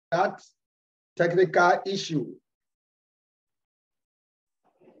that technical issue.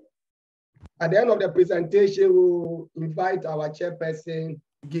 At the end of the presentation, we'll invite our chairperson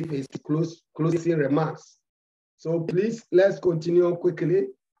to give his closing remarks. So please, let's continue quickly.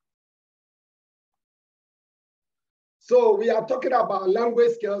 So we are talking about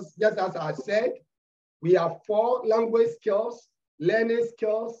language skills, just as I said. We have 4 language skills: learning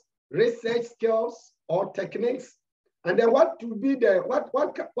skills, research skills or techniques. And then what to be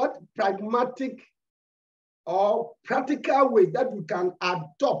what pragmatic or practical way that we can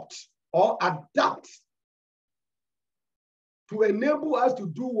adopt or adapt to enable us to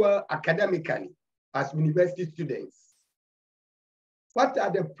do well academically as university students. What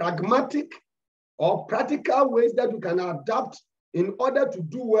are the pragmatic or practical ways that we can adapt in order to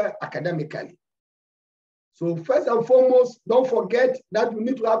do well academically? So first and foremost, don't forget that we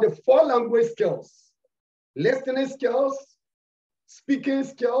need to have the 4 language skills: listening skills, speaking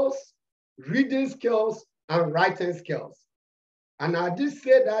skills, reading skills, and writing skills. And I did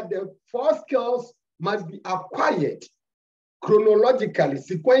say that the 4 skills must be acquired chronologically,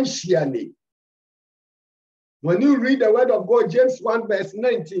 sequentially. When you read the word of God, James 1 verse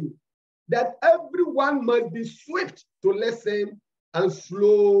 19, that everyone must be swift to listen and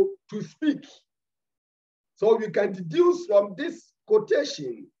slow to speak. So you can deduce from this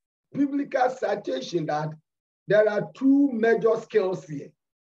quotation, biblical citation, that there are 2 major skills here: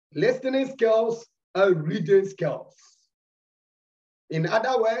 listening skills and reading skills. In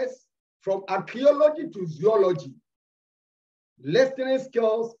other words, from archaeology to zoology, listening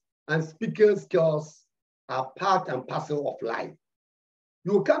skills and speaking skills are part and parcel of life.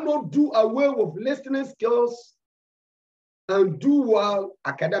 You cannot do away with listening skills and do well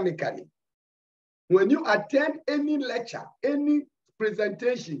academically. When you attend any lecture, any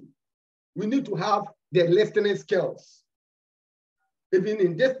presentation, we need to have the listening skills. Even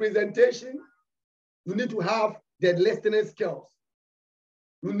in this presentation, you need to have the listening skills.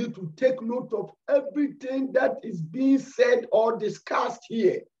 You need to take note of everything that is being said or discussed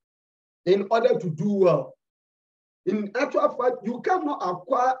here in order to do well. In actual fact, you cannot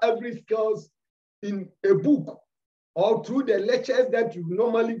acquire every skills in a book or through the lectures that you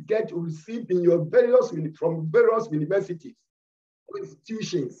normally get to receive in your from various universities or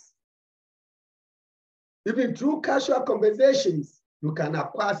institutions. Even through casual conversations, you can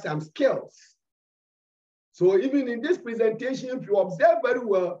acquire some skills. So even in this presentation, if you observe very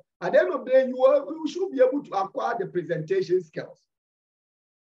well, at the end of the day, you should be able to acquire the presentation skills.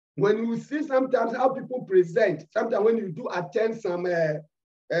 When you see sometimes how people present, sometimes when you do attend some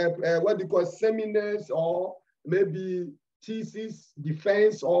what they call seminars or maybe thesis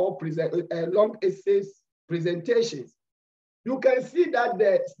defense or long essays presentations, you can see that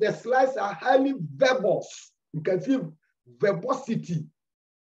the slides are highly verbose. You can see verbosity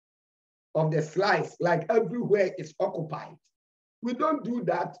of the slides, like everywhere is occupied. We don't do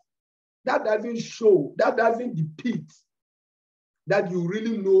that. That doesn't show, that doesn't depict that you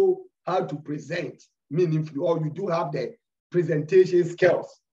really know how to present meaningfully, or you do have the presentation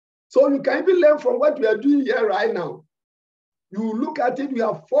skills. So you can even learn from what we are doing here right now. You look at it, we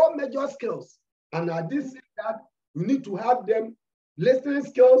have 4 major skills. And I did say that you need to have them: listening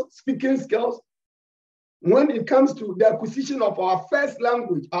skills, speaking skills. When it comes to the acquisition of our first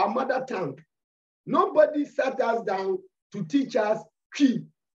language, our mother tongue, nobody sat us down to teach us Twi.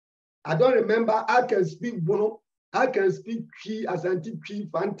 I don't remember. I can speak Bono, I can speak Twi, Asante Twi,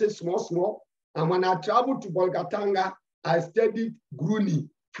 Fante, small. And when I traveled to Bolgatanga, I studied Gruni,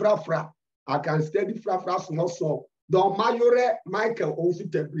 Frafra. I can study Frafra, small. Don Mayore, Michael,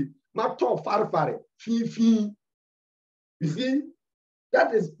 Owusu, Tabiri. Maton, Farfare, Fi. You see,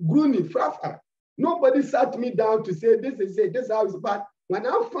 that is Gruni, Frafra. Nobody sat me down to say, this is it, this is how it's. But when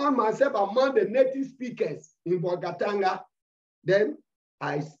I found myself among the native speakers in Bolgatanga, then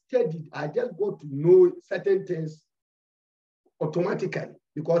I studied. I just got to know certain things automatically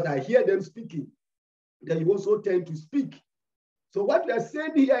because I hear them speaking. Then you also tend to speak. So what we are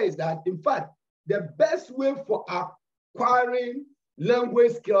saying here is that, in fact, the best way for acquiring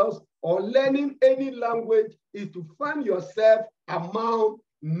language skills or learning any language is to find yourself among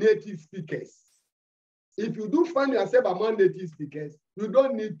native speakers. If you do find yourself among native speakers, you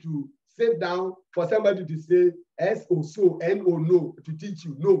don't need to sit down for somebody to say S or so, N or no to teach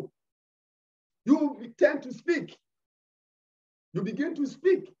you. No. You tend to speak. You begin to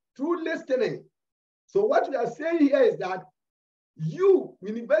speak through listening. So what we are saying here is that you,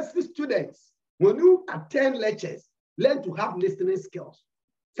 university students, when you attend lectures, learn to have listening skills.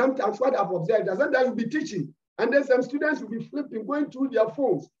 Sometimes what I've observed is sometimes you'll be teaching, and then some students will be flipping, going through their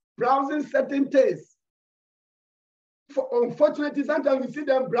phones, browsing certain things. Unfortunately, sometimes we see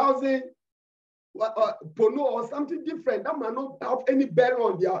them browsing porno or something different that might not have any bearing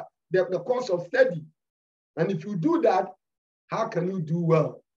on the course of study. And if you do that, how can you do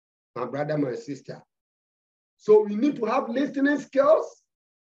well, my brother, my sister? So we need to have listening skills,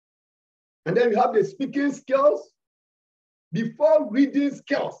 and then we have the speaking skills before reading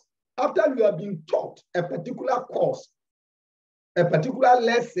skills. After you have been taught a particular course, a particular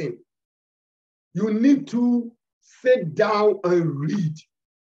lesson, you need to sit down and read.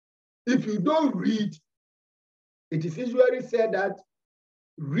 If you don't read, it is usually said that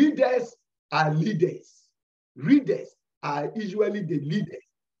readers are leaders. Readers are usually the leaders.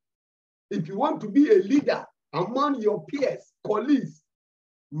 If you want to be a leader among your peers, colleagues,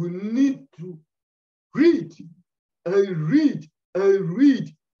 you need to read and read and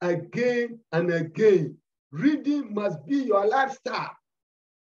read again and again. Reading must be your lifestyle.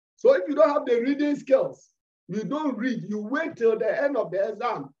 So if you don't have the reading skills, you don't read, you wait till the end of the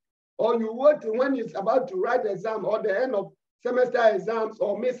exam, or you wait when it's about to write the exam, or the end of semester exams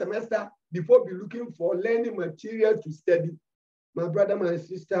or mid-semester before be looking for learning material to study. My brother, my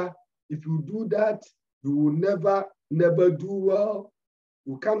sister, if you do that, you will never do well.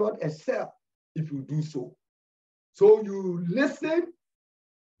 You cannot excel if you do so. So you listen,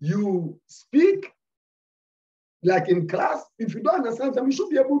 you speak, like in class. If you don't understand something, you should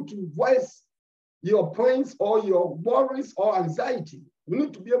be able to voice your points or your worries or anxiety. You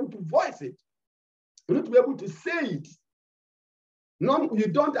need to be able to voice it. You need to be able to say it. None, you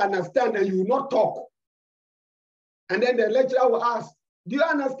don't understand and you will not talk. And then the lecturer will ask, do you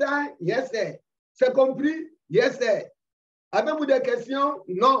understand? Yes, sir. C'est compris? Yes, sir. Avez-vous des questions?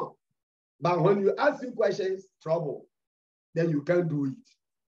 No. But when you ask you questions, trouble. Then you can't do it.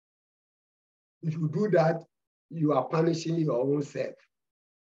 If you do that, you are punishing your own self.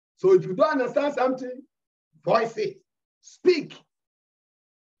 So if you don't understand something, voice it. Speak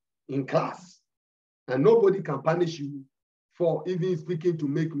in class. And nobody can punish you for even speaking to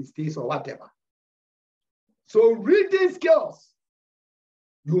make mistakes or whatever. So reading skills,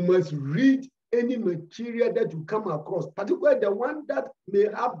 you must read any material that you come across, particularly the one that may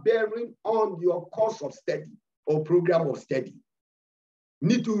have bearing on your course of study or program of study. You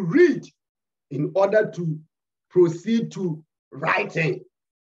need to read in order to proceed to writing.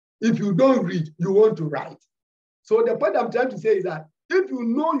 If you don't read, you want to write. So the point I'm trying to say is that if you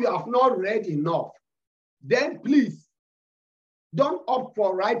know you have not read enough, then please don't opt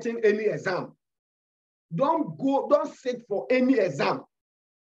for writing any exam. Don't sit for any exam.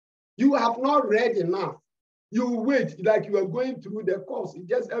 You have not read enough. You wait like you are going through the course. It's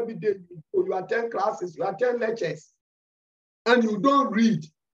just every day you attend classes, you attend lectures, and you don't read.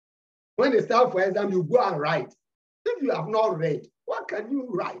 When they start for exam, you go and write. If you have not read, what can you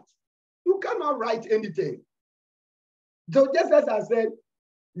write? You cannot write anything. So just as I said,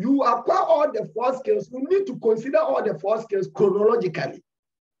 you acquire all the 4 skills. You need to consider all the 4 skills chronologically.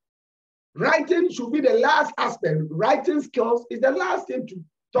 Writing should be the last aspect. Writing skills is the last thing to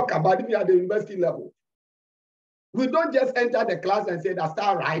talk about if you are at the university level. We don't just enter the class and say, I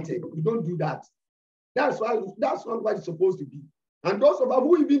start writing. We don't do that. That's not what it's supposed to be. And those of us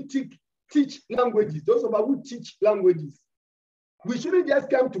who even teach languages, those of us who teach languages, we shouldn't just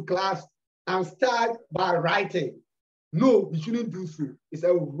come to class and start by writing. No, we shouldn't do so. It's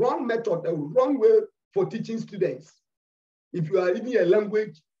a wrong method, a wrong way for teaching students. If you are even a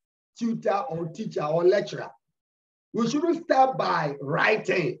language tutor or teacher or lecturer, we shouldn't start by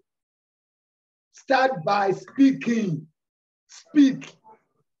writing. Start by speaking. Speak.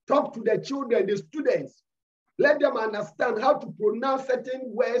 Talk to the children, the students. Let them understand how to pronounce certain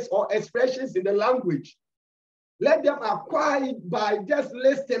words or expressions in the language. Let them acquire it by just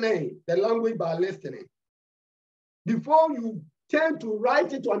listening, the language by listening. Before you tend to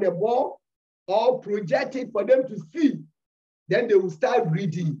write it on a board or project it for them to see, then they will start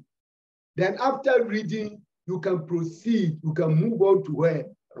reading. Then after reading, you can proceed, you can move on to where?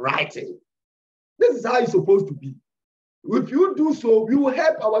 Writing. This is how it's supposed to be. If you do so, you will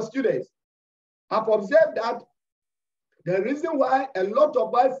help our students. I've observed that the reason why a lot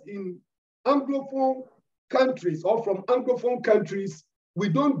of us in Anglophone countries or from Anglophone countries, we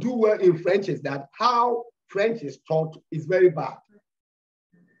don't do well in French is that how French is taught is very bad.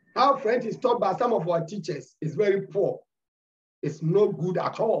 How French is taught by some of our teachers is very poor. It's not good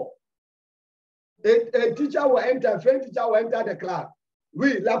at all. A teacher will enter, a French teacher will enter the class.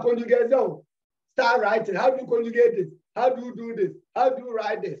 Oui, la conjugaison. Start writing. How do you conjugate it? How do you do this? How do you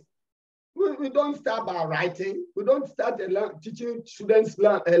write this? We don't start by writing. We don't start teaching students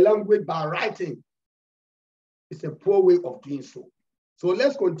a language by writing. It's a poor way of doing so. So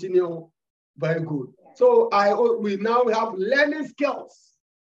let's continue. Very good. So we now have learning skills.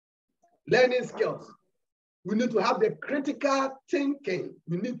 Learning skills. We need to have the critical thinking.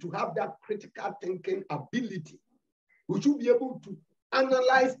 We need to have that critical thinking ability. We should be able to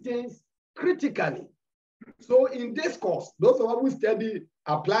analyze things critically. So in this course, those of us who study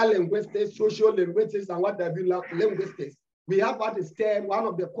applied linguistics, social linguistics, and what have you, linguistics, we have what is termed one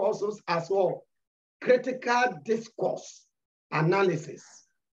of the courses as well, critical discourse analysis.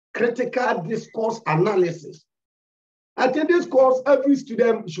 Critical discourse analysis. I think this course, every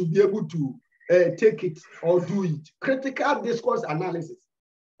student should be able to take it or do it. Critical discourse analysis.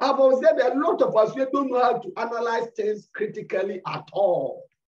 I've observed a lot of us, we don't know how to analyze things critically at all.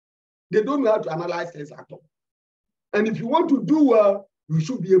 They don't know how to analyze things at all. And if you want to do well, you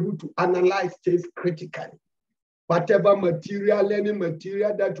should be able to analyze things critically. Whatever material, learning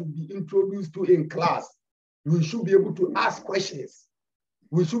material that will be introduced to in class, we should be able to ask questions.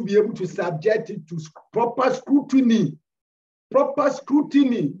 We should be able to subject it to proper scrutiny,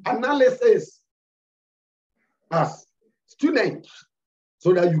 analysis as students,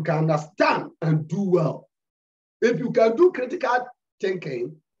 so that you can understand and do well. If you can do critical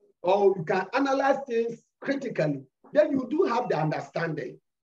thinking, or you can analyze things critically, then you do have the understanding,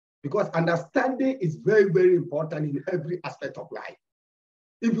 because understanding is very, very important in every aspect of life.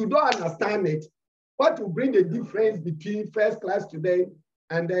 If you don't understand it, what will bring the difference between first class student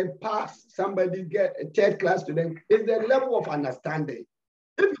and then pass somebody get a third class student is the level of understanding.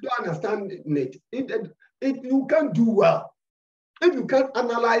 If you don't understand it, you can't do well. If you can't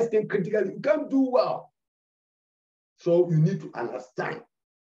analyze things critically, you can't do well. So you need to understand.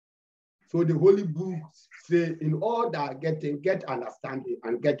 So the Holy Books say, in order get understanding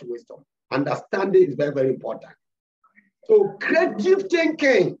and get wisdom. Understanding is very, very important. So creative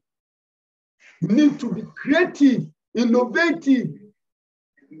thinking. You need to be creative, innovative.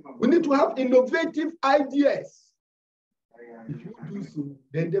 We need to have innovative ideas. If you do so,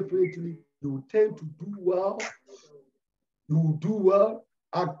 then definitely you will tend to do well. You will do well.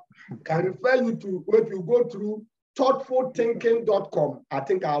 I can refer you to, if you go through thoughtfulthinking.com, I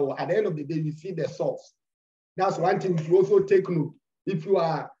think at the end of the day, you see the source. That's one thing you also take note. If you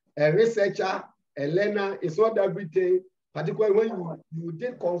are a researcher, a learner, it's not everything, particularly when you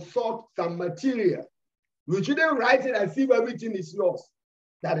did consult some material. You shouldn't write it as if everything is yours.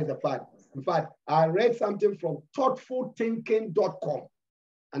 That is the fact. In fact, I read something from thoughtfulthinking.com,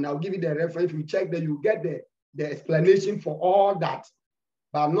 and I'll give you the reference. If you check there, you get the explanation for all that.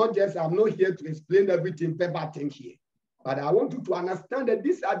 But I'm not here to explain everything verbatim here. But I want you to understand that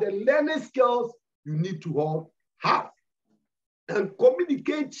these are the learning skills you need to all have. And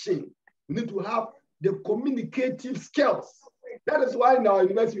communication, you need to have the communicative skills. That is why in our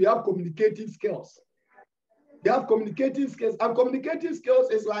university we have communicative skills. We have communicative skills, and communicative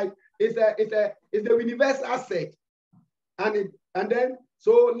skills is like it's the universal asset. And then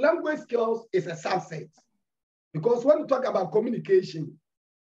so language skills is a subset. Because when we talk about communication,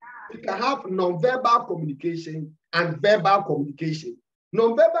 you can have non-verbal communication and verbal communication.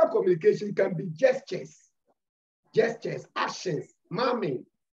 Non-verbal communication can be gestures, actions, miming,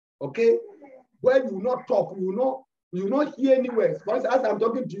 okay? Where you will not talk, you will not hear any words. Once as I'm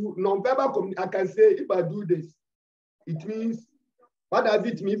talking to you, non-verbal communication, I can say, if I do this, it means, what does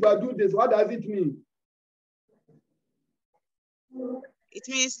it mean? If I do this, what does it mean? It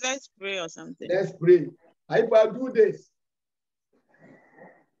means let's pray or something. Let's pray. If I do this,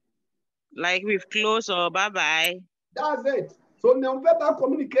 like we've closed or bye-bye. That's it. So non-verbal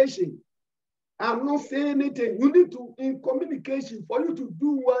communication. I'm not saying anything. You need to, in communication, for you to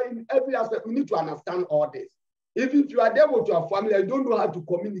do well in every aspect, you need to understand all this. If you are there with your family and you don't know how to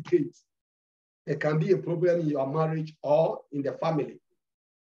communicate, there can be a problem in your marriage or in the family.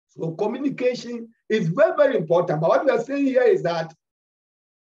 So communication is very, very important. But what we are saying here is that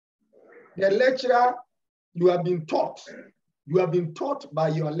the lecturer, you have been taught by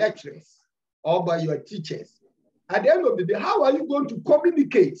your lecturers or by your teachers. At the end of the day, how are you going to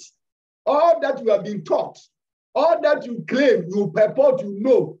communicate all that you have been taught, all that you claim, you purport, you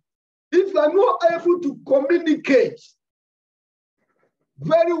know? If you are not able to communicate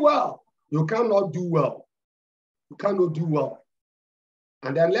very well, you cannot do well. You cannot do well.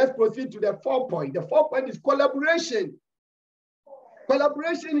 And then let's proceed to the fourth point. The fourth point is collaboration.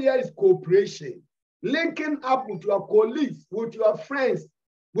 Collaboration here is cooperation. Linking up with your colleagues, with your friends,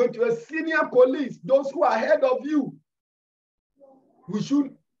 with your senior colleagues, those who are ahead of you. We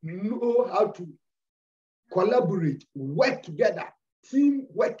should know how to collaborate, work together,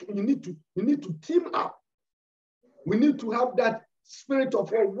 teamwork. You need to team up. We need to have that spirit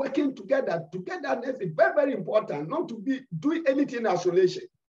of working together. Togetherness is very, very important, not to be doing anything in isolation.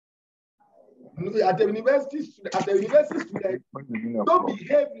 At the university student, don't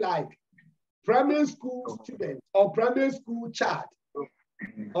behave like primary school student or primary school child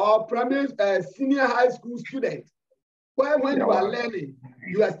or primary senior high school student. When you are learning,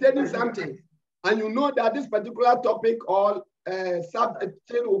 you are studying something, and you know that this particular topic or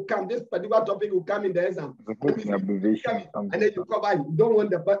subject will come, this particular topic will come in the exam. And then you cover it. You don't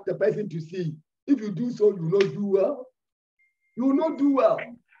want the person to see. If you do so, you will not do well. You will not do well.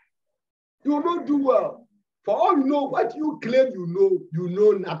 You will not do well. For all you know, what you claim you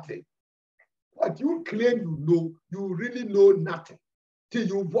know nothing. What you claim you know, you really know nothing. Till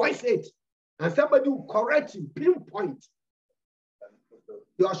you voice it. And somebody will correct you, pinpoint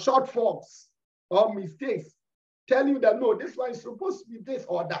your shortfalls or mistakes, tell you that, no, this one is supposed to be this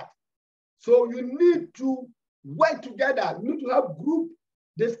or that. So you need to work together. You need to have group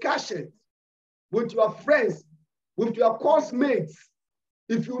discussions with your friends, with your course mates.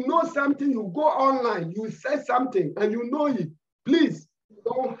 If you know something, you go online, you say something and you know it. Please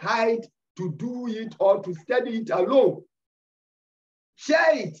don't hide to do it or to study it alone.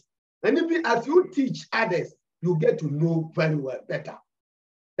 Share it. And even as you teach others, you get to know very well better.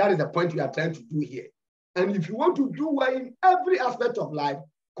 That is the point we are trying to do here. And if you want to do well in every aspect of life,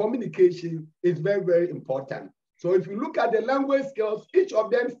 communication is very, very important. So if you look at the language skills, each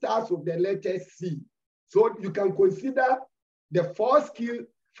of them starts with the letter C. So you can consider the four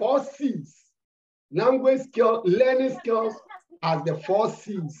C's, language skill, learning skills, as the 4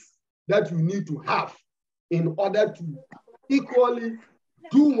 C's that you need to have in order to equally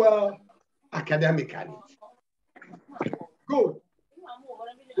do well academically. Good.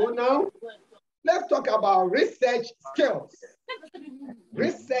 So now, let's talk about research skills.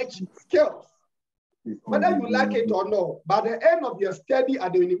 Research skills. Whether you like it or not, by the end of your study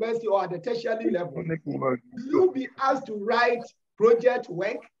at the university or at the tertiary level, you'll be asked to write project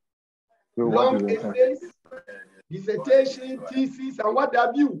work, long essays, dissertation, thesis, and what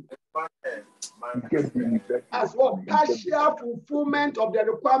have you. As well, partial fulfillment of the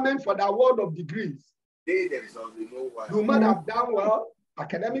requirement for the award of degrees. You might have done well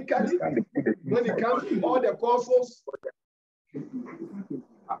academically when it comes to all the courses. Let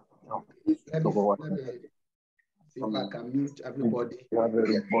me see if I can mute everybody.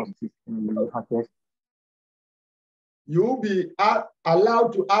 You'll be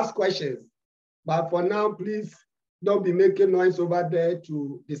allowed to ask questions, but for now, please don't be making noise over there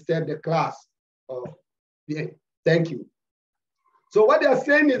to disturb the class. Yeah, thank you. So what they're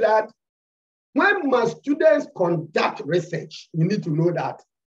saying is that when my students conduct research, you need to know that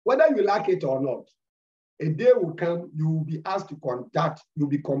whether you like it or not, a day will come, you will be asked to conduct, you'll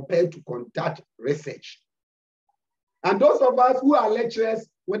be compelled to conduct research. And those of us who are lecturers,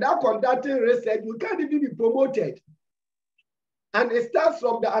 without conducting research, you can't even be promoted. And it starts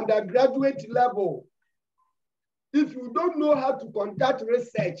from the undergraduate level. If you don't know how to conduct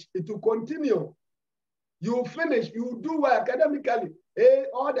research, it will continue. You will finish, you will do well academically.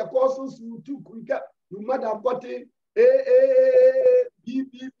 All the courses you took, you might have gotten A, B,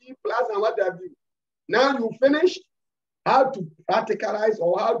 plus, and what have you. Now you finish how to practicalize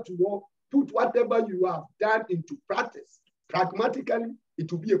or how to put whatever you have done into practice. Pragmatically,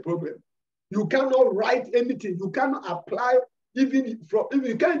 it will be a problem. You cannot write anything. You cannot apply even you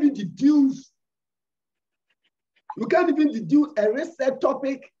can't even deduce. You can't even deduce a research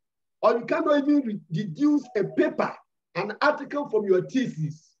topic, or you cannot even deduce a paper, an article from your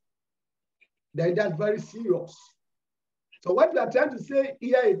thesis. Then that's very serious. So what we are trying to say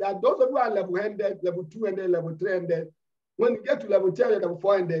here is that those of you are level 100, level 200, level 300, when you get to level 300, level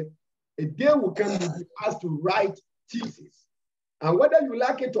 400, a day will come to be asked to write thesis. And whether you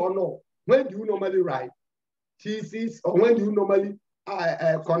like it or not, when do you normally write thesis, or when do you normally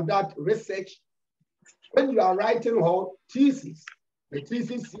conduct research? When you are writing all thesis, the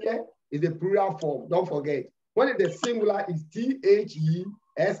thesis here is the plural form, don't forget. When it's the singular, is THESIS.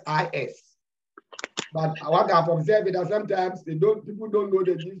 But what I've observed is that sometimes people don't know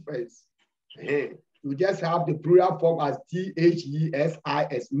the difference. You just have the plural form as THESIS.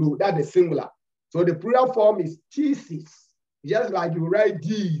 No, that's the singular. So the plural form is thesis. Just like you write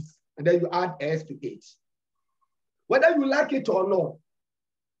D's and then you add S to it. Whether you like it or not,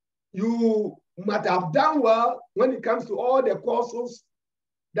 you might have done well when it comes to all the courses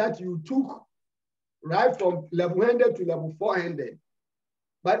that you took right from level 100 to level 400.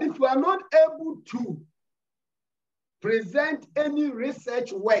 But if you are not able to present any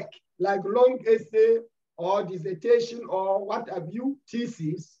research work like long essay or dissertation or what have you,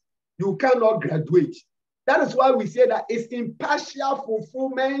 thesis, you cannot graduate. That is why we say that it's in partial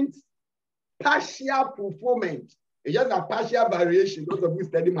fulfillment. Partial fulfillment. It's just a partial variation, those of you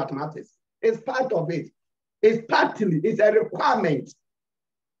study mathematics. It's part of it. It's partly, it's a requirement.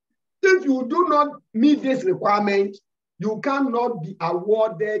 If you do not meet this requirement, you cannot be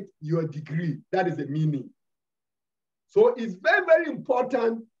awarded your degree. That is the meaning. So it's very, very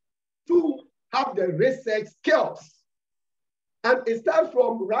important to have the research skills. And it starts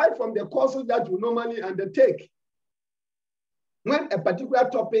right from the courses that you normally undertake. When a particular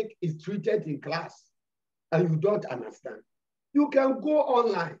topic is treated in class and you don't understand, you can go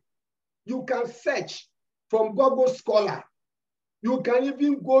online. You can search from Google Scholar. You can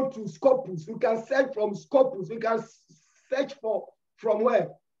even go to Scopus. You can search from Scopus. You can search from where?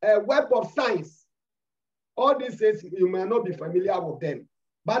 Web of Science. All these things, you may not be familiar with them.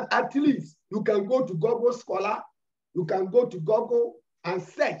 But at least you can go to Google Scholar. You can go to Google and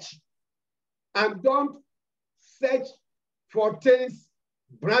search. And don't search for things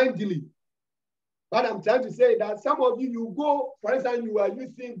blindly. What I'm trying to say is that some of you go, for instance, you are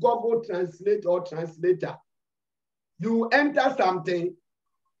using Google Translate or Translator. You enter something,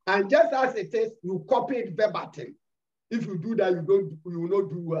 and just as it is, you copy it verbatim. If you do that, you will not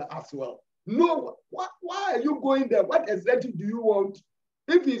do as well. No, why are you going there? What exactly do you want?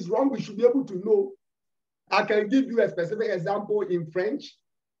 If it's wrong, we should be able to know. I can give you a specific example in French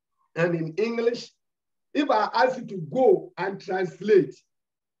and in English. If I ask you to go and translate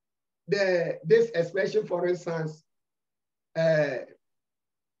this expression, for instance,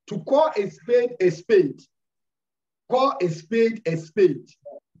 to call a spade, call a spade a spade.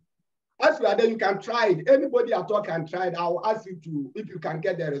 As you are there, you can try it. Anybody at all can try it. I'll ask you to, if you can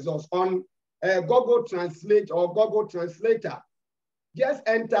get the results on Google Translate or Google Translator. Just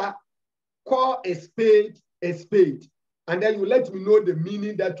enter, call a spade, and then you let me know the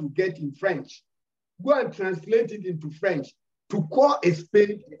meaning that you get in French. Go and translate it into French. To call a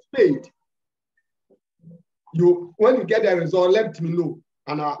spade, when you get the result, let me know,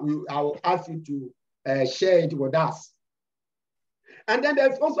 and I will ask you to share it with us. And then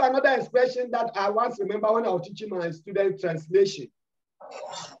there's also another expression that I once remember when I was teaching my student translation.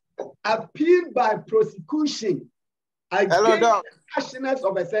 Appeal by prosecution against the harshness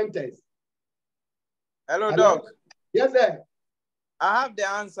of a sentence. Hello, Doc. Yes, sir. I have the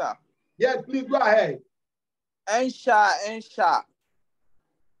answer. Yes, please go ahead. Ensha.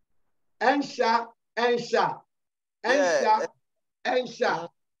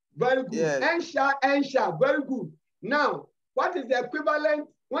 Very good. Yes. Ensha, very good. Now, what is the equivalent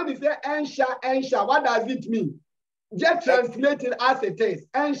when you say ensha? What does it mean? Just translate it as it is.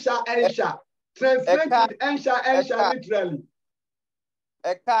 Ensha. Translate it ensha literally.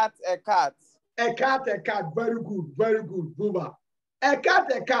 A cat. A cat. Very good. Buba. A cat.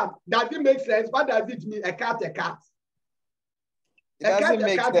 Does it make sense? What does it mean? A cat. A cat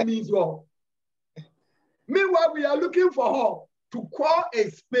means what? Meanwhile, we are looking for her to call a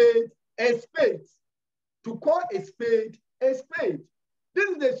spade. To call a spade. This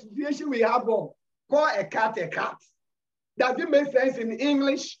is the situation we have of call a cat. Does it make sense in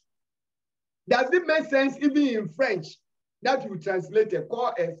English? Does it make sense even in French? That you translate it,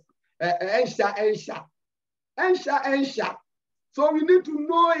 call as ensha. So we need to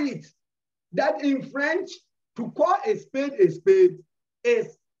know it. That in French, to call a spade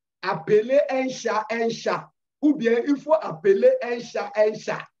is appeler ensha. Ou bien il faut appeler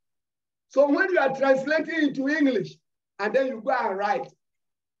ensha. So when you are translating into English, and then you go and write,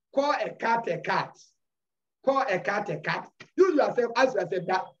 call a cat. Call a cat. You yourself ask yourself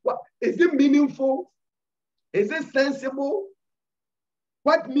that, is it meaningful? Is it sensible?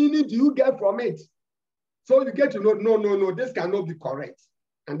 What meaning do you get from it? So you get to know, no, this cannot be correct.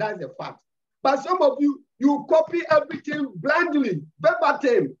 And that's the fact. But some of you copy everything blindly,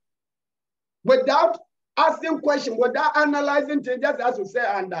 verbatim, without asking questions, without analyzing things, just as you say,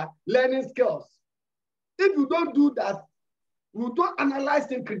 under learning skills. If you don't do that, you don't analyze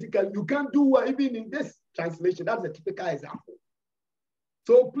things critically, you can't do well even in this translation. That's a typical example.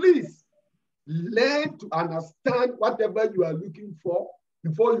 So please, learn to understand whatever you are looking for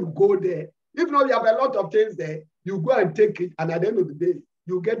before you go there. If not, you have a lot of things there, you go and take it, and at the end of the day,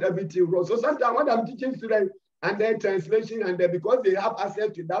 you get everything wrong. So sometimes when I'm teaching students and then translation, and then because they have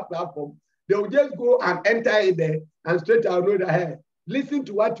access to that platform, they will just go and enter it there and straight out know that, hey, listen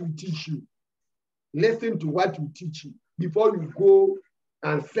to what we teach you. Listen to what we teach you before you go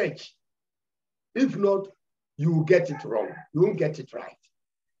and search. If not, you will get it wrong. You won't get it right.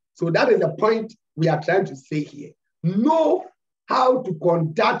 So that is the point we are trying to say here. Know how to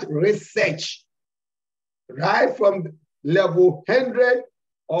conduct research right from level 100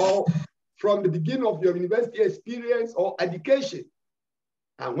 or from the beginning of your university experience or education.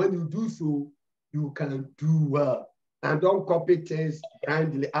 And when you do so, you can do well. and don't copy things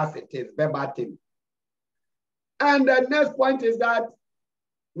blindly as it is, verbatim. And the next point is that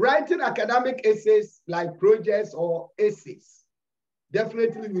writing academic essays like projects or essays,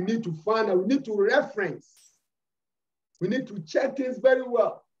 definitely we need to find and we need to reference. We need to check things very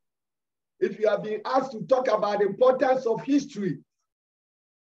well. If you are being asked to talk about the importance of history,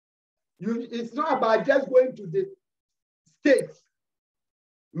 it's not about just going to the states.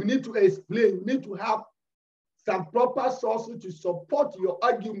 We need to explain, we need to have some proper sources to support your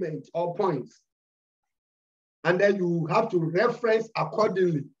argument or points. And then you have to reference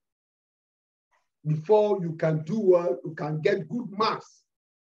accordingly before you can do well, you can get good marks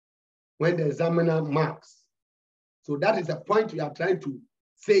when the examiner marks. So that is the point we are trying to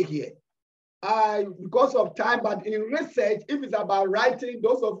say here. Because of time, but in research, if it's about writing,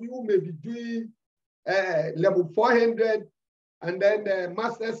 those of you who may be doing level 400 and then the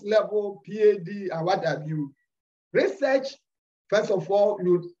master's level, PhD, and what have you, research, first of all,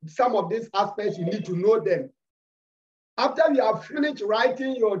 some of these aspects, you need to know them. After you have finished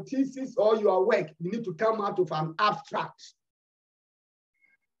writing your thesis or your work, you need to come out with an abstract.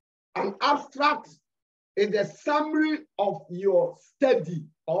 An abstract is the summary of your study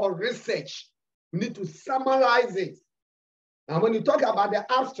or research. You need to summarize it. And when you talk about the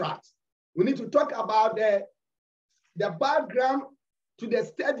abstract, we need to talk about the background to the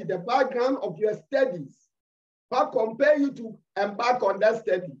study, the background of your studies. What compare you to embark on that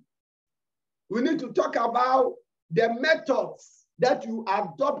study? We need to talk about the methods that you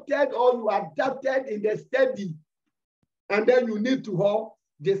adopted or you adapted in the study. And then you need to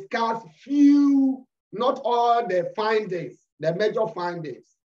discuss few, not all the findings, the major findings.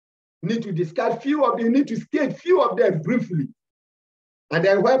 You need to discuss few of them, you need to state few of them briefly. And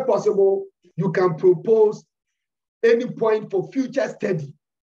then where possible, you can propose any point for future study.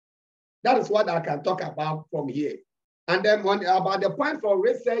 That is what I can talk about from here. And then about the point for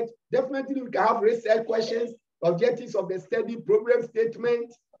research, definitely we can have research questions, objectives of the study, program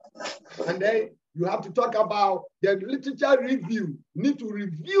statement. And then you have to talk about the literature review. You need to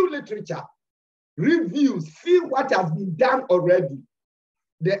review literature. Review, see what has been done already.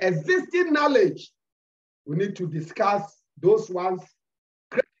 The existing knowledge, we need to discuss those ones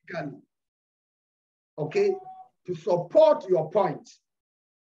critically, okay, to support your point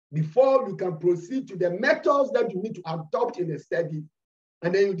before you can proceed to the methods that you need to adopt in the study.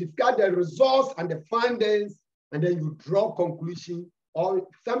 And then you discuss the results and the findings, and then you draw conclusion, or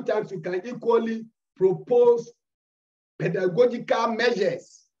sometimes you can equally propose pedagogical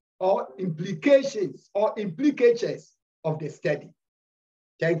measures or implications or implications of the study.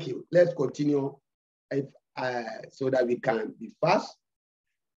 Thank you. Let's continue so that we can be fast.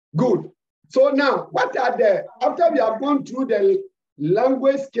 Good. So now, what are after we have gone through the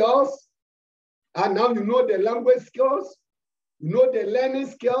language skills, and now you know the language skills, you know the learning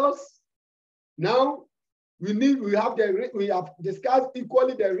skills. Now, we have discussed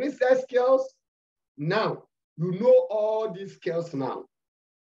equally the research skills. Now, you know all these skills now.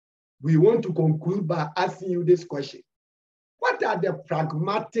 We want to conclude by asking you this question. What are the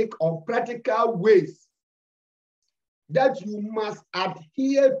pragmatic or practical ways that you must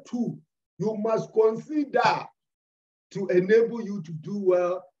adhere to, you must consider to enable you to do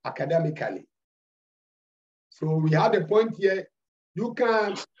well academically? So we have a point here. You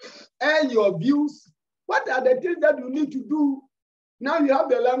can air your views. What are the things that you need to do? Now you have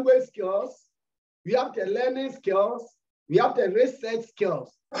the language skills, we have the learning skills, we have the research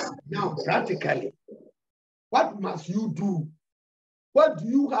skills. Now, practically, what must you do? What do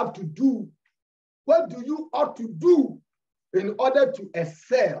you have to do? What do you ought to do in order to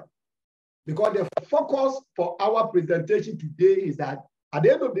excel? Because the focus for our presentation today is that at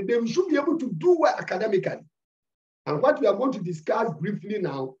the end of the day, we should be able to do well academically. And what we are going to discuss briefly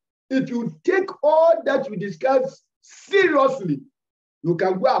now, if you take all that we discuss seriously, you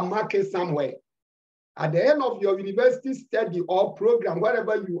can go and mark it somewhere. At the end of your university study or program,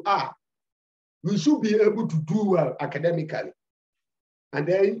 wherever you are, you should be able to do well academically. And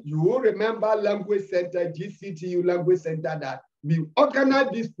then you will remember Language Center, GCTU Language Center, that we organize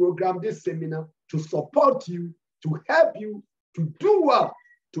this program, this seminar, to support you, to help you to do well,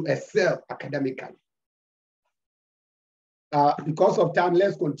 to excel academically. Because of time,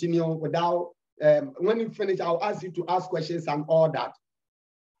 let's continue without, when you finish, I'll ask you to ask questions and all that.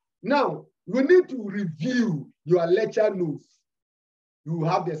 Now, you need to review your lecture notes. You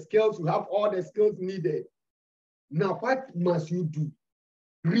have the skills, you have all the skills needed. Now, what must you do?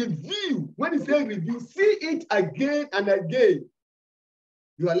 Review. When you say review, see it again and again.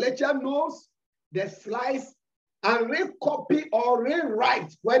 Your lecture notes, the slides, and recopy or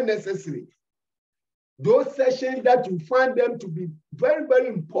rewrite when necessary. those sessions that you find them to be very, very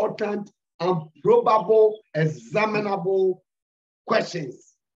important and probable, examinable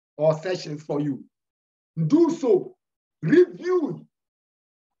questions or sessions for you. Do so. Review.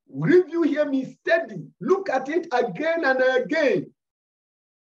 Review, hear me, study. Look at it again and again.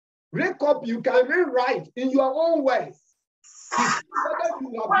 Recap, you can rewrite in your own words. Whether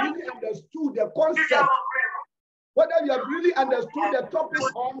you have really understood the concept, whether you have really understood the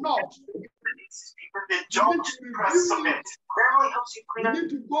topic or not. You need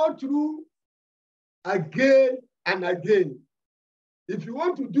to go through again and again. If you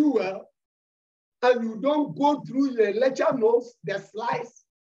want to do well, and you don't go through your lecture notes, the slides,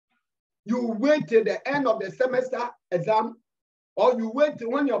 you wait till the end of the semester exam, or you wait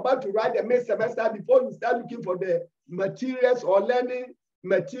till when you're about to write the main semester before you start looking for the materials or learning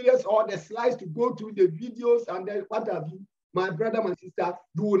materials or the slides to go through the videos and then what have you. My brother, my sister,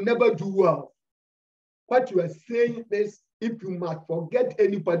 you will never do well. What you are saying is, if you must forget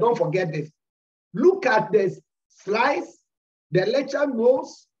any part, don't forget this. Look at the slides, the lecture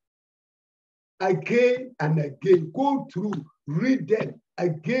notes, again and again. Go through, read them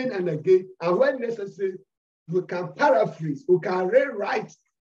again and again. And when necessary, you can paraphrase, you can rewrite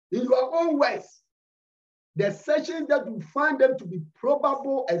in your own words the sessions that you find them to be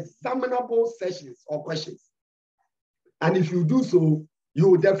probable, examinable sessions or questions. And if you do so, you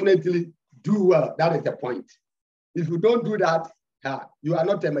will definitely do well. That is the point. If you don't do that, you are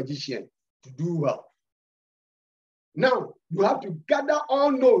not a magician to do well. Now, you have to gather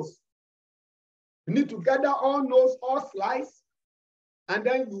all notes. You need to gather all notes, all slides, and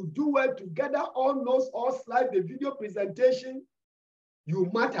then you do well to gather all notes, all slides, the video presentation you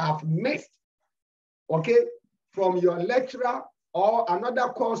might have missed, okay, from your lecturer or another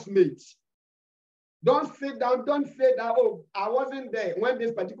course mate. Don't sit down, don't say that, oh, I wasn't there when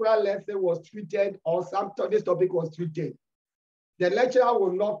this particular lesson was treated or this topic was treated. The lecturer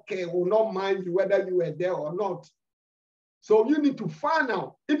will not care, will not mind you whether you were there or not. So you need to find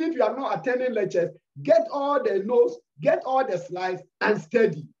out, even if you are not attending lectures, get all the notes, get all the slides and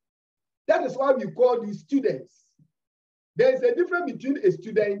study. That is why we call you students. There is a difference between a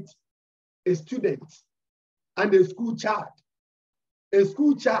student and a school child. A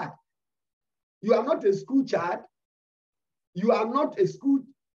school child, you are not a school child. You are not a school,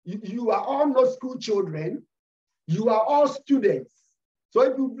 you are all not school children. You are all students. So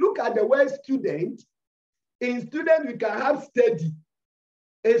if you look at the word student, in student, we can have study.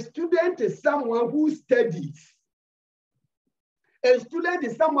 A student is someone who studies. A student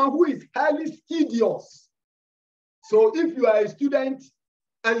is someone who is highly studious. So if you are a student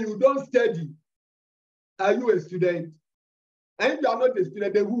and you don't study, are you a student? And if you are not a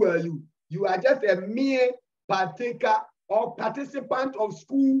student, then who are you? You are just a mere partaker or participant of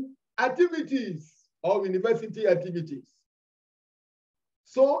school activities or university activities.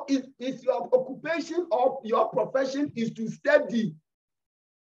 So if your occupation or your profession is to study,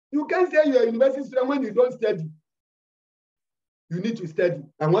 you can't say you're a university student when you don't study. You need to study.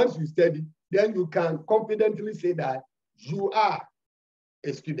 And once you study, then you can confidently say that you are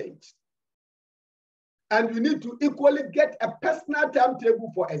a student. And you need to equally get a personal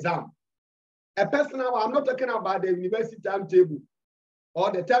timetable for exam. A personal, I'm not talking about the university timetable or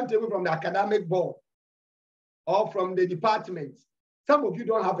the timetable from the academic board or from the department. Some of you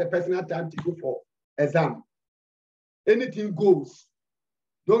don't have a personal timetable for exam. Anything goes.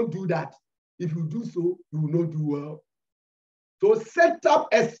 Don't do that. If you do so, you will not do well. So set up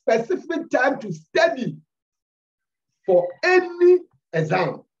a specific time to study for any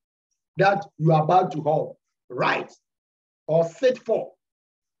exam that you are about to hold, write, or sit for.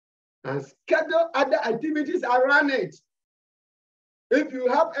 And schedule other activities around it. If you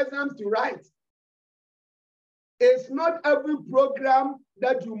have exams to write, it's not every program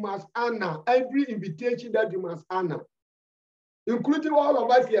that you must honor, every invitation that you must honor, including all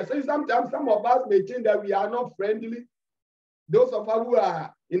of us here. So sometimes some of us may think that we are not friendly. Those of us who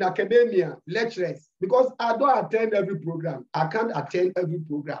are in academia, lecturers, because I don't attend every program. I can't attend every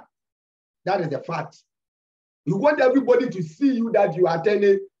program. That is the fact. You want everybody to see you that you are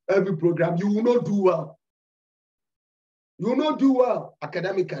attending every program. You will not do well. You will not do well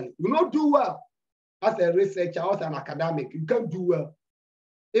academically. You will not do well as a researcher, as an academic. You can't do well.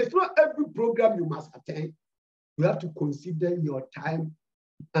 It's not every program you must attend. You have to consider your time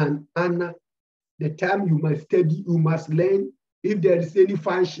and honor the time you must study, you must learn. If there is any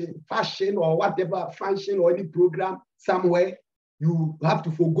fashion or whatever function or any program somewhere, you have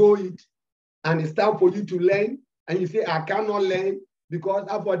to forgo it. And it's time for you to learn. And you say, I cannot learn because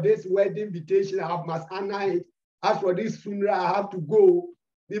for this wedding invitation, I must honor it. As for this funeral, I have to go.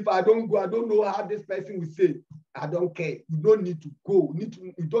 If I don't go, I don't know how this person will say. I don't care. You don't need to go.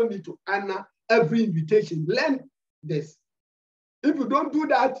 You don't need to honor every invitation. Learn this. If you don't do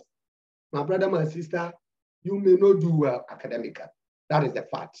that, my brother, my sister, you may not do well academically. That is the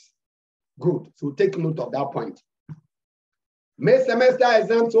fact. Good. So take note of that point. May semester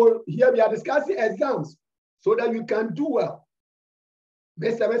exams. So here we are discussing exams so that you can do well.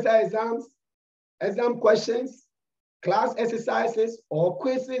 May semester exams, exam questions, class exercises or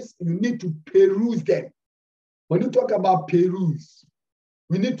quizzes, you need to peruse them. When you talk about peruse,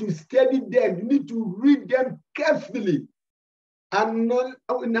 we need to study them. You need to read them carefully and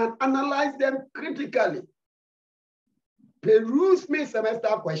analyze them critically. Peruse May semester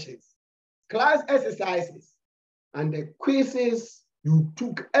questions, class exercises, and the quizzes you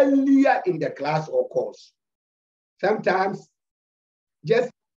took earlier in the class or course. Sometimes, just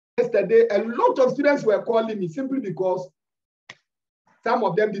yesterday, a lot of students were calling me simply because some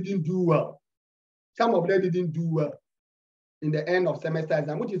of them didn't do well. Some of them didn't do well in the end of semester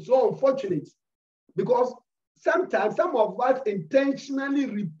exam, which is so unfortunate because sometimes some of us intentionally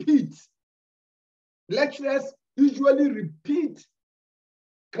repeat. Lecturers usually repeat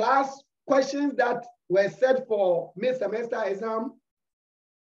class questions that were set for mid-semester exam,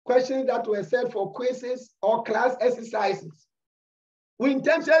 questions that were set for quizzes or class exercises. We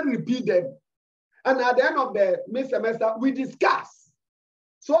intentionally repeat them. And at the end of the mid-semester, we discuss.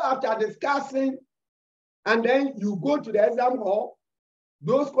 So after discussing, and then you go to the exam hall,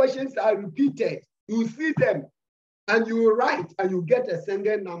 those questions are repeated. You see them, and you write, and you get a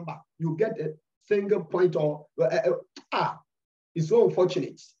single number. You get a single point or, it's so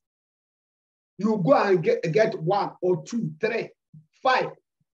unfortunate. You go and get 1 or 2, 3, 5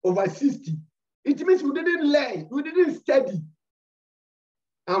 over 60. It means you didn't learn, you didn't study.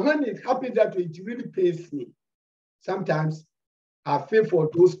 And when it happens that way, it really pains me. Sometimes I feel for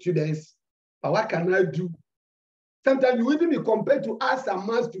those students, but what can I do? Sometimes you even be compared to add some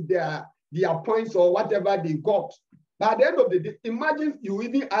marks to their points or whatever they got. But at the end of the day, imagine you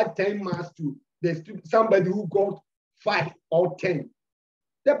even add 10 marks to somebody who got 5 or 10.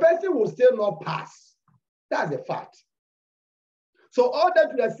 The person will still not pass. That's a fact. So all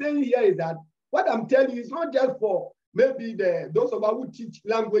that we are saying here is that what I'm telling you is not just for maybe those of us who teach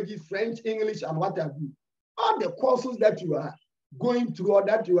languages, French, English, and what have you. All the courses that you are going through or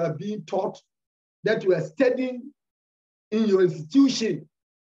that you are being taught, that you are studying in your institution,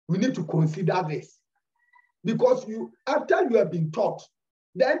 we need to consider this. Because after you have been taught,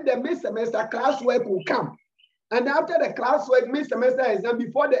 then the mid-semester classwork will come. And after the classwork, mid-semester exam,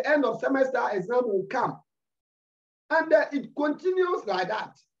 before the end of semester exam will come. And it continues like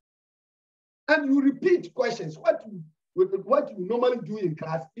that. And you repeat questions. What you normally do in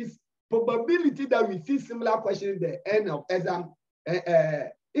class is probability that we see similar questions at the end of exam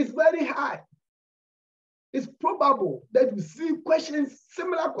is very high. It's probable that you see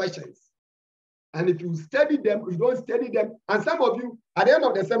similar questions. And if you study them, you don't study them. And some of you, at the end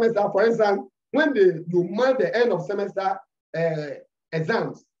of the semester, for instance, when you mark the end of semester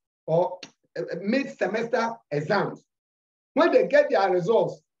exams or mid-semester exams, when they get their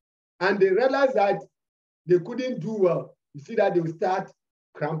results and they realize that they couldn't do well, you see that they will start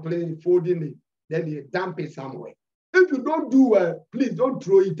crumpling, folding it, then they dump it somewhere. If you don't do well, please don't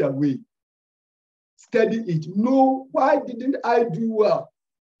throw it away. Study it. Know why didn't I do well?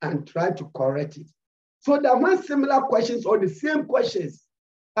 And try to correct it. So that when similar questions or the same questions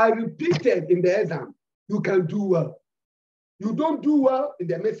are repeated in the exam, you can do well. You don't do well in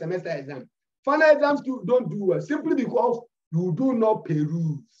the mid-semester exam. Final exams, you don't do well simply because you do not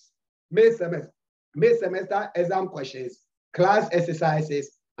peruse mid-semester exam questions, class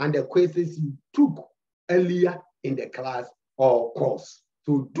exercises, and the quizzes you took earlier in the class or course.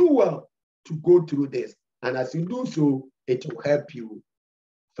 So do well to go through this. And as you do so, it will help you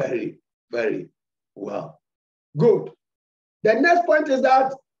very, very well. Good. The next point is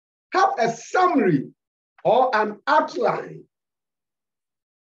that have a summary or an outline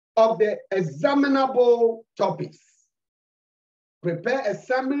of the examinable topics. Prepare a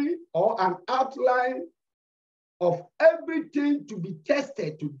summary or an outline of everything to be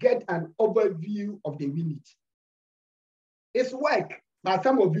tested to get an overview of the unit. It's work, but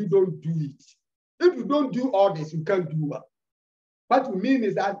some of you don't do it. If you don't do all this, you can't do well. What we mean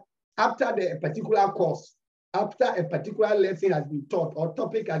is that after a particular course, after a particular lesson has been taught or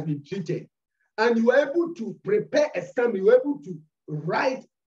topic has been treated, and you are able to prepare a summary, you are able to write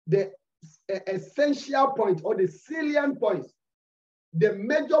the essential point or the salient points, the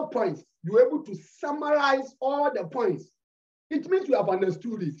major points, you are able to summarize all the points. It means you have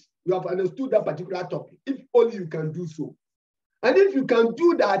understood it. You have understood that particular topic, if only you can do so. And if you can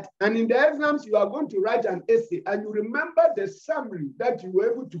do that, and in the exams, you are going to write an essay, and you remember the summary that you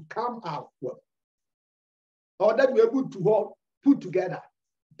were able to come out with, or that you were able to put together,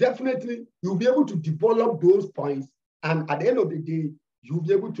 definitely you'll be able to develop those points. And at the end of the day, you'll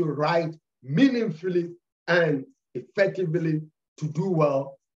be able to write meaningfully and effectively to do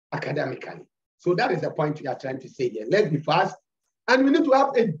well academically. So that is the point we are trying to say here. Let's be fast. And we need to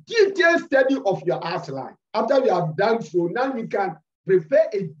have a detailed study of your outline. After you have done so, now you can prepare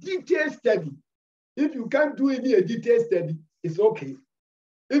a detailed study. If you can't do any a detailed study, it's okay.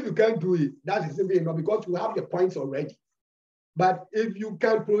 If you can't do it, that is simply enough because you have the points already. But if you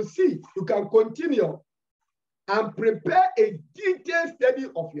can proceed, you can continue and prepare a detailed study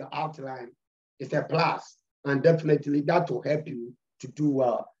of your outline. It's a plus, and definitely that will help you to do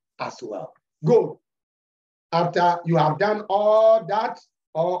well as well. Good. After you have done all that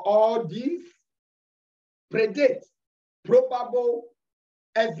or all these, predict probable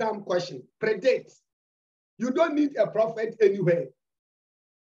exam question. Predict. You don't need a prophet anywhere.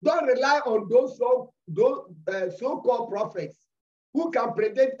 Don't rely on those so-called prophets who can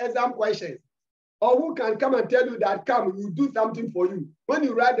predict exam questions or who can come and tell you that, come, you do something for you. When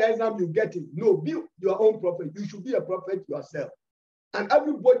you write the exam, you get it. No, be your own prophet. You should be a prophet yourself. And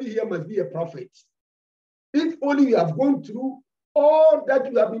everybody here must be a prophet. If only you have gone through all that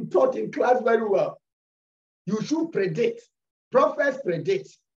you have been taught in class very well, you should predict. Prophets predict.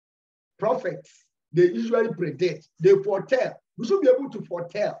 Prophets, they usually predict. They foretell. We should be able to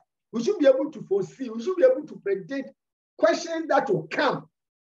foretell. We should be able to foresee. We should be able to predict questions that will come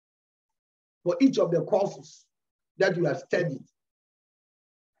for each of the courses that you have studied.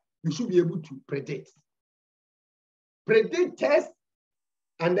 You should be able to predict. Predict tests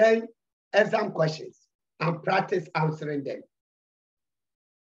and then exam questions and practice answering them.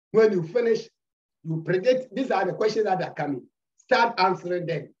 When you finish, you predict, these are the questions that are coming. Start answering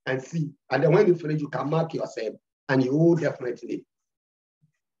them and see. And then when you finish, you can mark yourself and you will definitely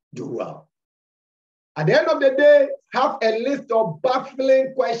do well. At the end of the day, have a list of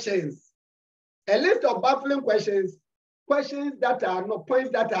baffling questions. A list of baffling questions, questions that are not,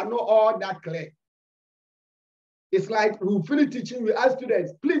 points that are not all that clear. It's like we finish teaching, we ask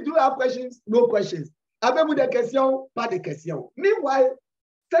students, please do you have questions? No questions. Avez-vous des questions? Pas de questions. Meanwhile,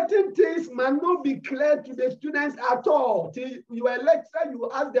 certain things might not be clear to the students at all. Till you are a lecturer, you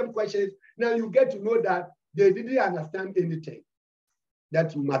ask them questions, now you get to know that they didn't understand anything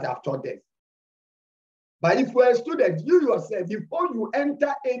that you must have taught them. But if you're a student, you yourself, before you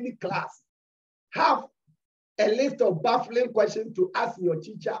enter any class, have a list of baffling questions to ask your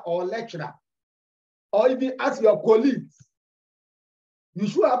teacher or lecturer, or even ask your colleagues. You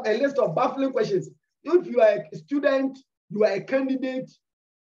should have a list of baffling questions. If you are a student, you are a candidate,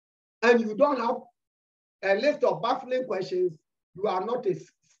 and you don't have a list of baffling questions, you are not a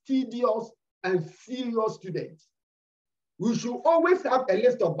studious and serious student. You should always have a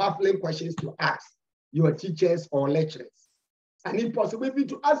list of baffling questions to ask your teachers or lecturers. And if possible, even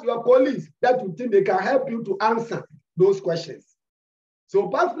to ask your colleagues that you think they can help you to answer those questions. So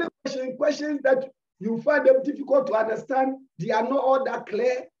baffling questions, questions that you find them difficult to understand, they are not all that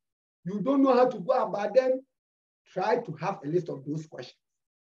clear, you don't know how to go about them, try to have a list of those questions.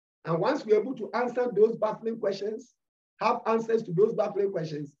 And once you're able to answer those baffling questions, have answers to those baffling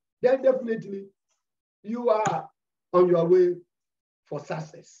questions, then definitely you are on your way for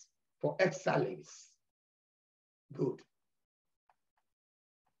success, for excellence. Good.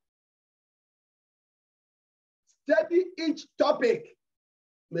 Study each topic.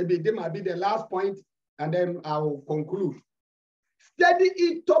 Maybe this might be the last point, and then I will conclude. Study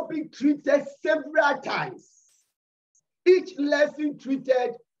each topic treated several times. Each lesson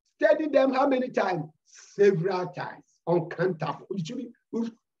treated, study them how many times? Several times, uncountable. You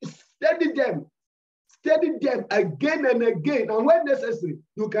should study them again and again. And when necessary,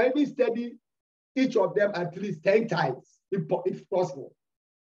 you can even study each of them at least 10 times, if possible.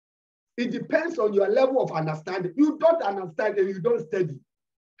 It depends on your level of understanding. You don't understand and you don't study.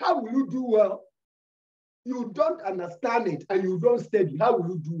 How will you do well? You don't understand it and you don't study. How will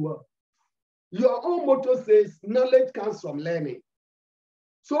you do well? Your own motto says knowledge comes from learning.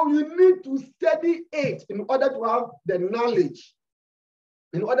 So you need to study it in order to have the knowledge,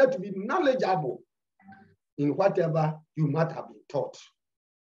 in order to be knowledgeable in whatever you might have been taught.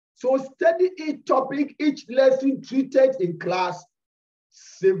 So study each topic, each lesson treated in class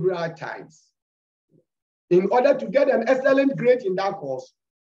several times in order to get an excellent grade in that course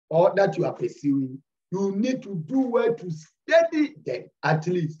or that you are pursuing. You need to do well to study them at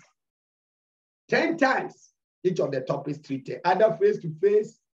least 10 times each of the topics treated, either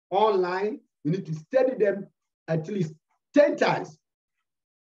face-to-face, online. You need to study them at least 10 times.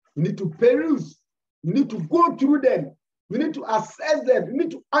 You need to peruse. You need to go through them. You need to assess them. You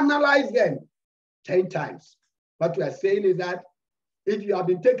need to analyze them 10 times. What we are saying is that if you have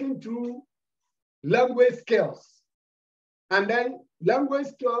been taken through language skills, and then language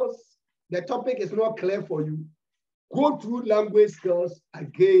skills, the topic is not clear for you, go through language skills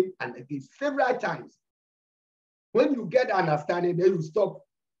again and again, several times. When you get understanding, then you stop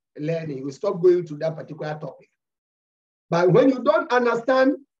learning, you stop going to that particular topic. But when you don't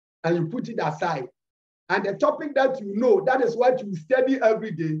understand and you put it aside, and the topic that you know, that is what you study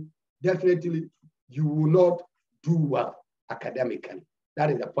every day, definitely you will not do well academically. That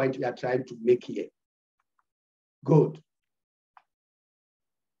is the point we are trying to make here. Good.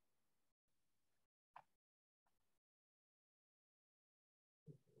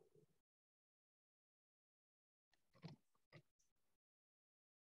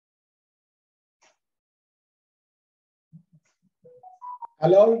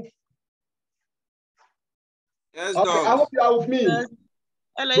 Hello? Yes, Okay, Doc. I hope you are with me. Yes.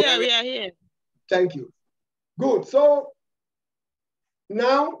 Hello, yeah, we are here. Thank you. Good. So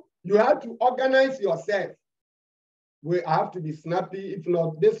now you have to organize yourself. We have to be snappy. If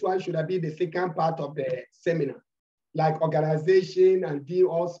not, this one should have been the second part of the seminar, like organization and do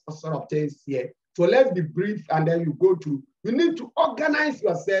all sort of things here. So let's be brief and then you go to, you need to organize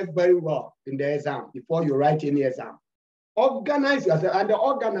yourself very well in the exam before you write any exam. Organize yourself, and the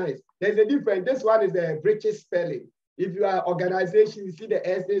organize, there's a difference. This one is the British spelling. If you are organization, you see the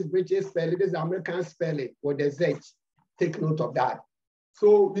S is British spelling, this is American spelling with the Z. Take note of that.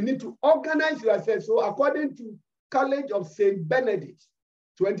 So you need to organize yourself. So according to College of St. Benedict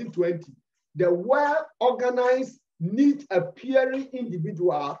 2020, the well-organized, neat appearing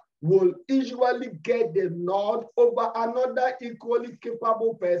individual will usually get the nod over another equally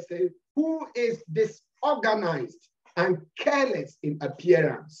capable person who is disorganized and careless in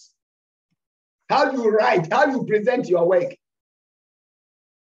appearance. How you write, how you present your work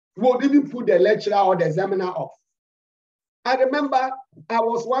will even put the lecturer or the examiner off. I remember I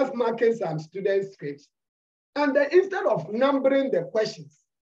was once marking some students' scripts, and then instead of numbering the questions,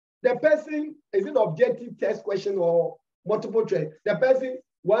 the person, is it objective test question or multiple choice? The person,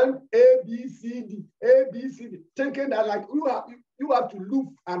 one, A, B, C, D, A, B, C, D, thinking that like you have to look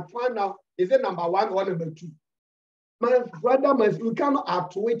and find out, is it number one or number two? My brother, you cannot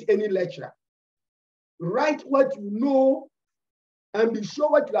outwit any lecturer. Write what you know and be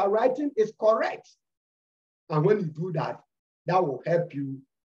sure what you are writing is correct. And when you do that, that will help you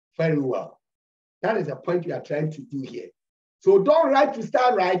very well. That is the point we are trying to do here. So don't write to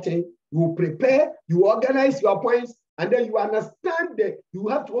start writing. You prepare, you organize your points, and then you understand that you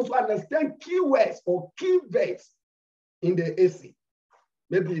have to also understand keywords or keywords in the essay.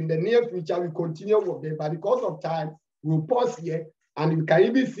 Maybe in the near future, we continue with them, but because of time, we'll pause here, and you can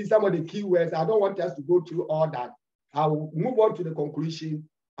even see some of the keywords. I don't want us to go through all that. I will move on to the conclusion.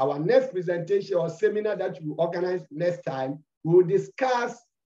 Our next presentation or seminar that we organize next time, we will discuss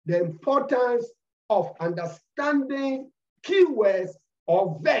the importance of understanding keywords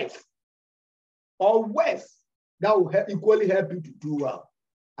or verbs or words that will equally help you to do well.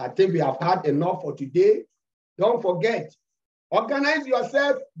 I think we have had enough for today. Don't forget, organize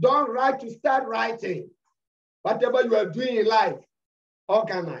yourself. Don't write to start writing. Whatever you are doing in life,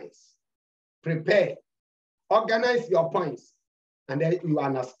 organize, prepare, organize your points, and then you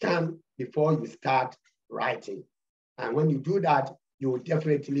understand before you start writing. And when you do that, you will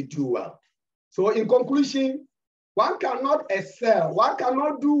definitely do well. So in conclusion, one cannot excel, one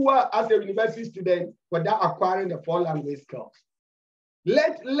cannot do well as a university student without acquiring the 4 language skills.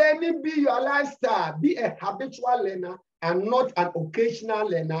 Let learning be your lifestyle, be a habitual learner and not an occasional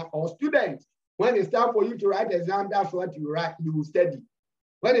learner or student. When it's time for you to write exam, that's what you write, you will study.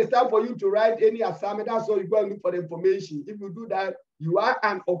 When it's time for you to write any assignment, that's all you go and look for the information. If you do that, you are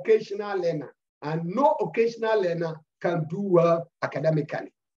an occasional learner, and no occasional learner can do well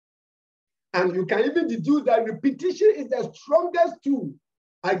academically. And you can even deduce that repetition is the strongest tool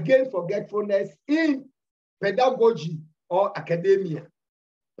against forgetfulness in pedagogy or academia.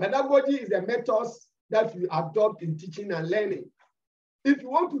 Pedagogy is a method that you adopt in teaching and learning. If you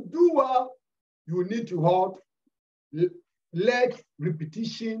want to do well, you need to let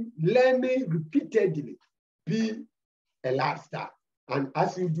repetition, learning repeatedly be a lifestyle. And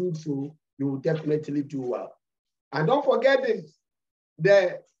as you do so, you will definitely do well. And don't forget this,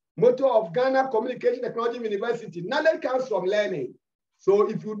 the motto of Ghana Communication Technology University, knowledge comes from learning. So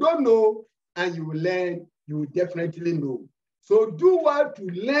if you don't know and you will learn, you will definitely know. So do well to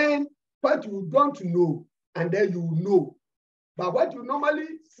learn what you don't know, and then you will know. But what you normally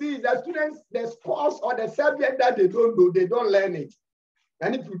see is that students, the course or the subject that they don't know, they don't learn it.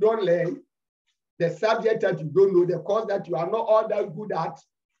 And if you don't learn the subject that you don't know, the course that you are not all that good at,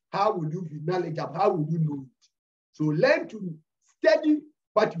 how will you be knowledgeable? How will you know it? So learn to study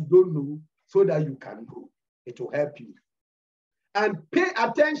what you don't know so that you can know. It will help you. And pay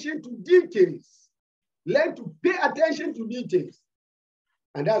attention to details. Learn to pay attention to details.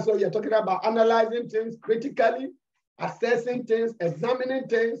 And that's what you're talking about, analyzing things critically, assessing things, examining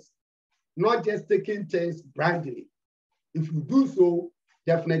things, not just taking things blindly. If you do so,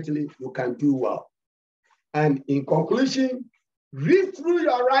 definitely you can do well. And in conclusion, read through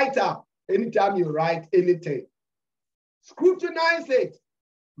your write-up anytime you write anything. Scrutinize it,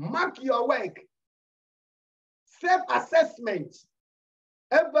 mark your work, self-assessment,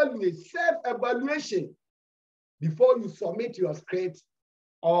 evaluate, self-evaluation before you submit your script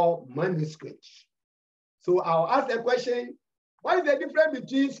or manuscript. So I'll ask a question, what is the difference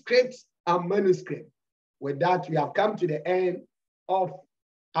between script and manuscript? With that, we have come to the end of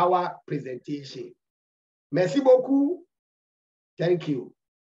our presentation. Merci beaucoup. Thank you.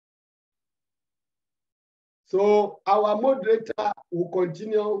 So our moderator will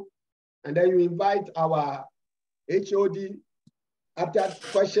continue, and then you invite our HOD after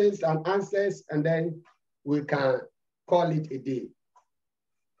questions and answers, and then we can call it a day.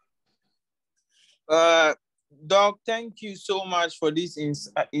 Doc, thank you so much for this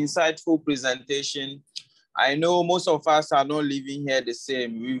insightful presentation. I know most of us are not living here the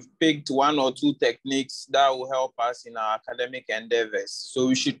same. We've picked one or two techniques that will help us in our academic endeavors. So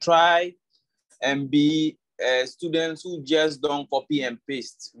we should try and be students who just don't copy and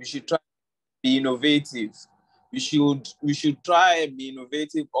paste. We should try to be innovative. We should try and be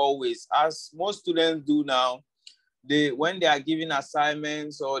innovative always, as most students do now. When they are giving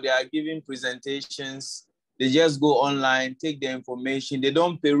assignments or they are giving presentations, they just go online, take the information. They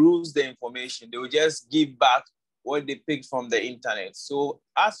don't peruse the information. They will just give back what they picked from the internet. So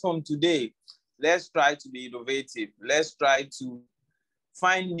as from today, let's try to be innovative. Let's try to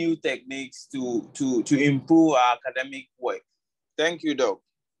find new techniques to improve our academic work. Thank you, Doc.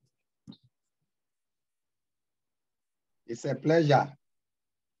 It's a pleasure.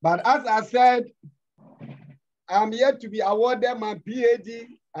 But as I said, I'm yet to be awarded my PhD,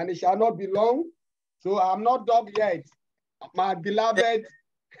 and it shall not be long. So I'm not Doc yet. My beloved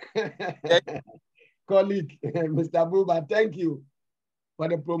colleague, Mr. Buba, thank you for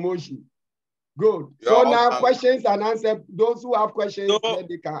the promotion. Good. So now questions and answers. Those who have questions, then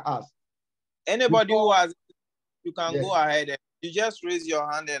they can ask. Anybody who has, you can go ahead. You just raise your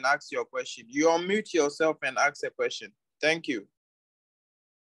hand and ask your question. You unmute yourself and ask a question. Thank you.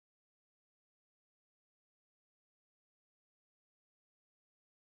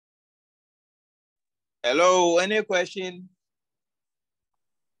 Hello, any question?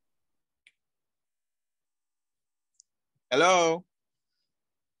 Hello?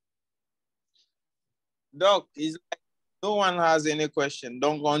 Doc, is like no one has any question.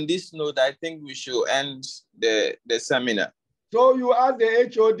 Don't on this note, I think we should end the seminar. So you ask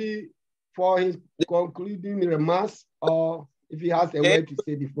the HOD for his concluding remarks, or if he has a word to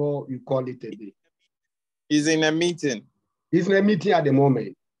say before you call it a day. He's in a meeting. He's in a meeting at the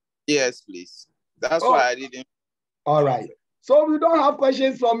moment. Yes, please. That's why I didn't. All right. So we don't have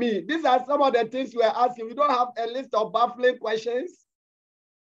questions for me. These are some of the things we are asking. We don't have a list of baffling questions.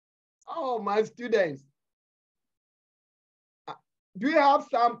 Oh, my students. Do you have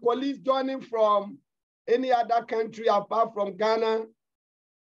some colleagues joining from any other country apart from Ghana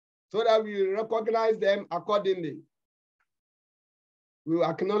so that we recognize them accordingly? We will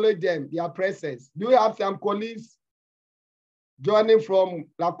acknowledge them, their presence. Do you have some colleagues joining from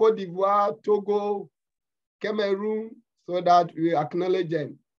La Côte d'Ivoire, Togo, Cameroon, so that we acknowledge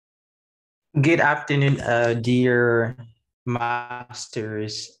them? Good afternoon, dear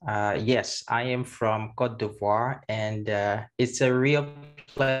masters. Yes, I am from Côte d'Ivoire, and it's a real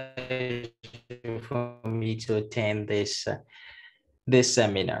pleasure for me to attend this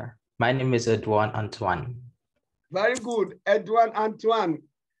seminar. My name is Edouard Antoine. Very good, Edouard Antoine.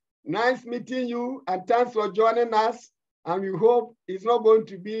 Nice meeting you, and thanks for joining us. And we hope it's not going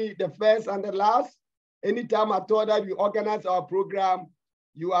to be the first and the last. Anytime at all that we organize our program,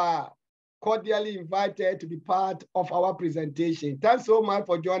 you are cordially invited to be part of our presentation. Thanks so much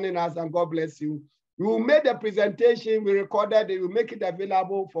for joining us, and God bless you. We will make the presentation, we recorded it, we will make it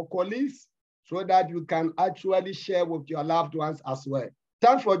available for colleagues so that you can actually share with your loved ones as well.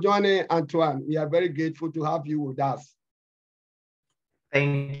 Thanks for joining, Antoine. We are very grateful to have you with us.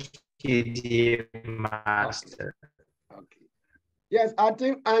 Thank you, dear master. Okay. Yes, I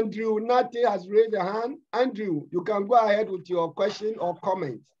think Andrew Nati has raised a hand. Andrew, you can go ahead with your question or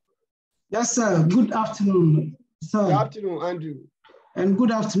comment. Yes, sir. Good afternoon, sir. Good afternoon, Andrew. And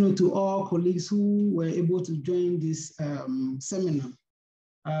good afternoon to all colleagues who were able to join this seminar.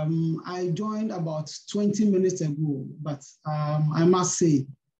 I joined about 20 minutes ago, but I must say,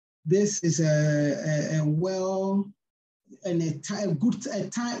 this is a well and the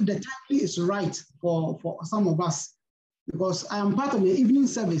timing is right for some of us, because I am part of the evening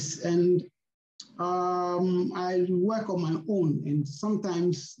service and I work on my own, and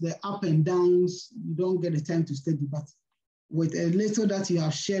sometimes the up and downs, you don't get the time to study, but with a little that you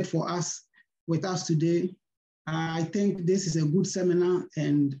have shared with us today, I think this is a good seminar,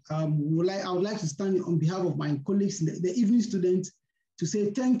 and I would like to stand on behalf of my colleagues, the evening students, to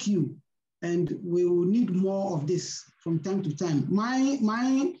say thank you, and we will need more of this from time to time.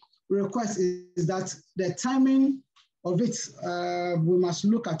 My request is that the timing of it, we must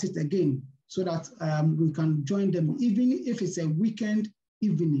look at it again so that we can join them, even if it's a weekend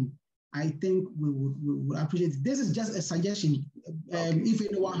evening. I think we would appreciate it. This is just a suggestion. If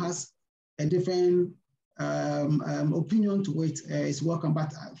anyone has a different opinion to it, it's welcome.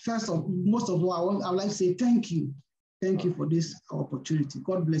 But most of all, I would like to say thank you. Thank you for this opportunity.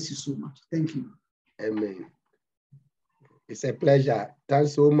 God bless you so much. Thank you. Amen. It's a pleasure.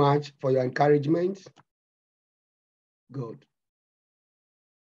 Thanks so much for your encouragement. Good.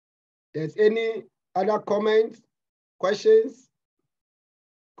 There's any other comments, questions,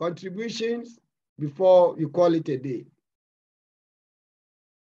 contributions before you call it a day?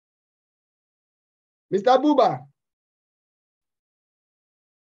 Mr. Buba.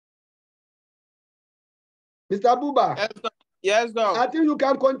 Mr. Buba. Yes, Doc. I think you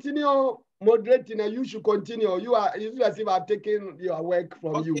can continue moderating, and you should continue. You as if I've taken your work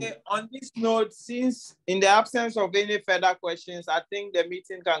from you. Okay, on this note, since in the absence of any further questions, I think the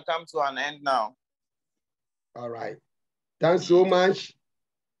meeting can come to an end now. All right. Thanks so much.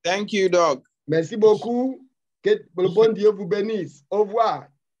 Thank you, Doc. Merci beaucoup. Bon Dieu vous bénisse. Au revoir.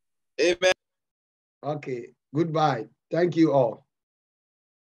 Amen. Okay. Goodbye. Thank you all.